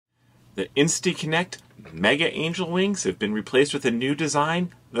The Insty Connect Mega Angel Wings have been replaced with a new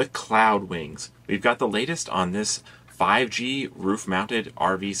design, the Cloud Wings. We've got the latest on this 5G roof-mounted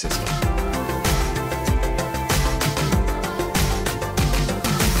RV system.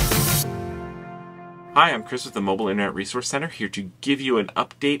 Hi, I'm Chris with the Mobile Internet Resource Center, here to give you an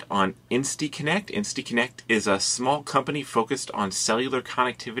update on Insty Connect. Insty Connect is a small company focused on cellular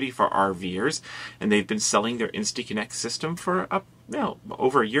connectivity for RVers, and they've been selling their Insty Connect system for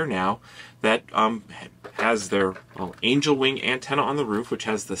over a year now. That has their angel wing antenna on the roof, which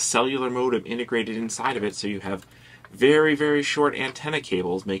has the cellular modem integrated inside of it, so you have very, very short antenna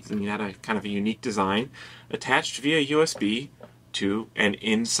cables, making that a kind of a unique design, attached via USB to an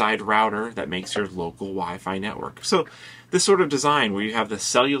inside router that makes your local Wi-Fi network. So this sort of design where you have the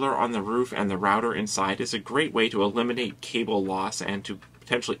cellular on the roof and the router inside is a great way to eliminate cable loss and to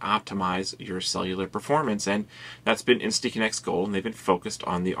potentially optimize your cellular performance, and that's been Insty Connect's goal, and they've been focused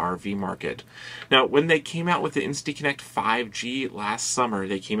on the RV market. Now, when they came out with the Insty Connect 5G last summer,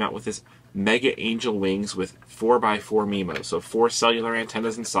 they came out with this Mega Angel Wings with 4x4 MIMO, so 4 cellular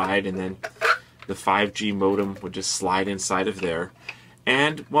antennas inside, and then the 5G modem would just slide inside of there.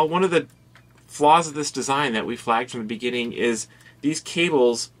 And, well, one of the flaws of this design that we flagged from the beginning is these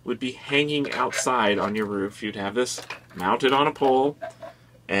cables would be hanging outside on your roof. You'd have this mounted on a pole,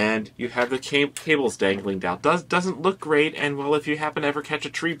 and you have the cables dangling down. Doesn't look great, and, well, if you happen to ever catch a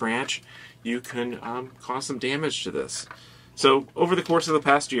tree branch, you can cause some damage to this. So, over the course of the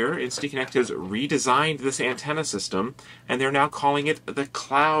past year, Insty Connect has redesigned this antenna system, and they're now calling it the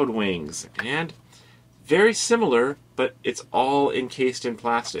Cloud Wings. And very similar, but it's all encased in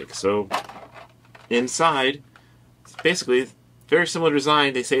plastic. So, inside, it's basically very similar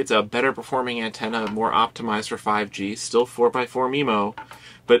design. They say it's a better performing antenna, more optimized for 5G, still 4x4 MIMO,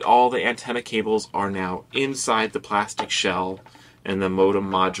 but all the antenna cables are now inside the plastic shell, and the modem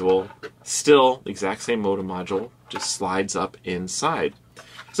module, still the exact same modem module, just slides up inside.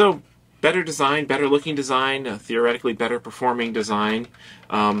 So, better design, better looking design, theoretically better performing design.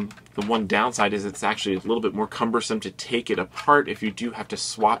 The one downside is it's actually a little bit more cumbersome to take it apart if you do have to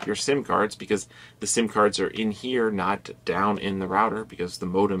swap your SIM cards, because the SIM cards are in here, not down in the router, because the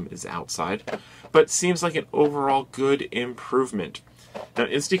modem is outside. But seems like an overall good improvement. Now,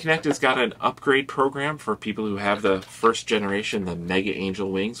 Insty Connect has got an upgrade program for people who have the first generation, the Mega Angel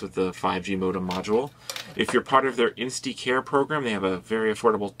Wings with the 5G modem module. If you're part of their Insty Care program, they have a very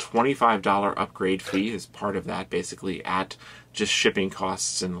affordable $25 upgrade fee as part of that, basically at just shipping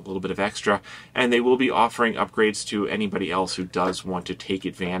costs and a little bit of extra. And they will be offering upgrades to anybody else who does want to take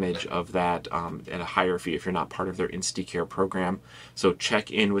advantage of that at a higher fee if you're not part of their Insty Care program. So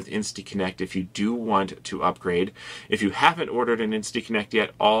check in with Insty Connect if you do want to upgrade. If you haven't ordered an Insty Connect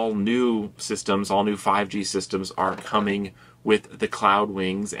yet, all new systems, all new 5G systems are coming with the Cloud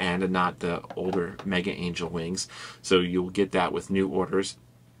Wings and not the older Mega Angel Wings. So you'll get that with new orders.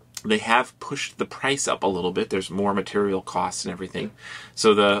 They have pushed the price up a little bit. There's more material costs and everything.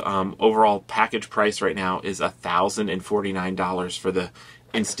 So the overall package price right now is $1,049 for the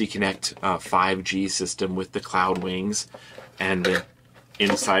Insty Connect 5G system with the Cloud Wings and the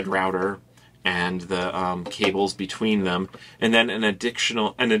inside router and the cables between them, and then an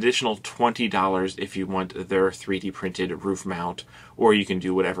additional $20 if you want their 3D printed roof mount, or you can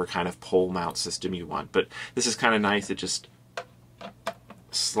do whatever kind of pole mount system you want. But this is kind of nice. It just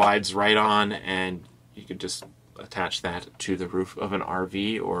slides right on, and you can just attach that to the roof of an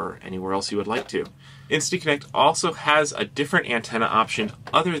RV or anywhere else you would like to. Insty Connect also has a different antenna option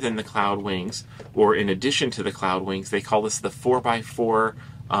other than the Cloud Wings, or in addition to the Cloud Wings. They call this the 4x4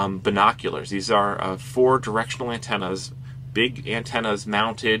 binoculars. These are 4 directional antennas, big antennas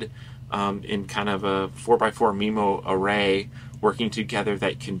mounted in kind of a 4x4 MIMO array, working together,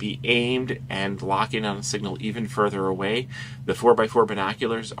 that can be aimed and lock in on a signal even further away. The 4x4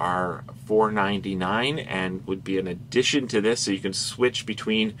 binoculars are $4.99 and would be an addition to this, so you can switch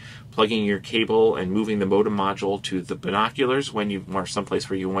between plugging your cable and moving the modem module to the binoculars when you are someplace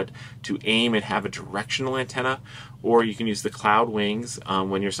where you want to aim and have a directional antenna, or you can use the Cloud Wings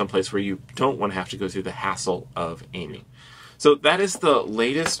when you're someplace where you don't want to have to go through the hassle of aiming. So that is the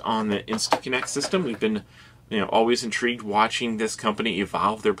latest on the Insty Connect system. We've been always intrigued watching this company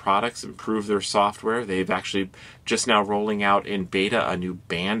evolve their products, improve their software. They've actually just now rolling out in beta a new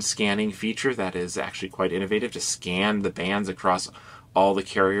band scanning feature that is actually quite innovative, to scan the bands across all the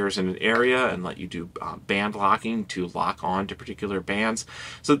carriers in an area and let you do band locking to lock on to particular bands.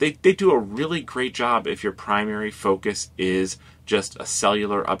 So they do a really great job if your primary focus is just a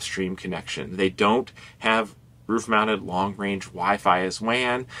cellular upstream connection. They don't have roof-mounted long-range Wi-Fi as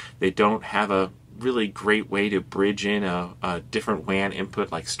WAN. They don't have a really great way to bridge in a different WAN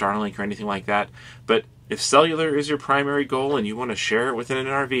input like Starlink or anything like that. But if cellular is your primary goal and you want to share it within an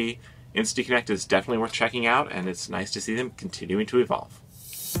RV, Insty Connect is definitely worth checking out, and it's nice to see them continuing to evolve.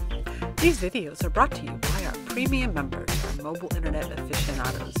 These videos are brought to you by our premium members, our mobile internet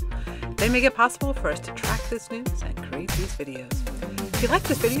aficionados. They make it possible for us to track this news and create these videos. If you like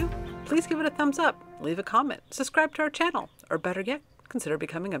this video, please give it a thumbs up, leave a comment, subscribe to our channel, or better yet, consider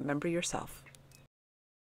becoming a member yourself.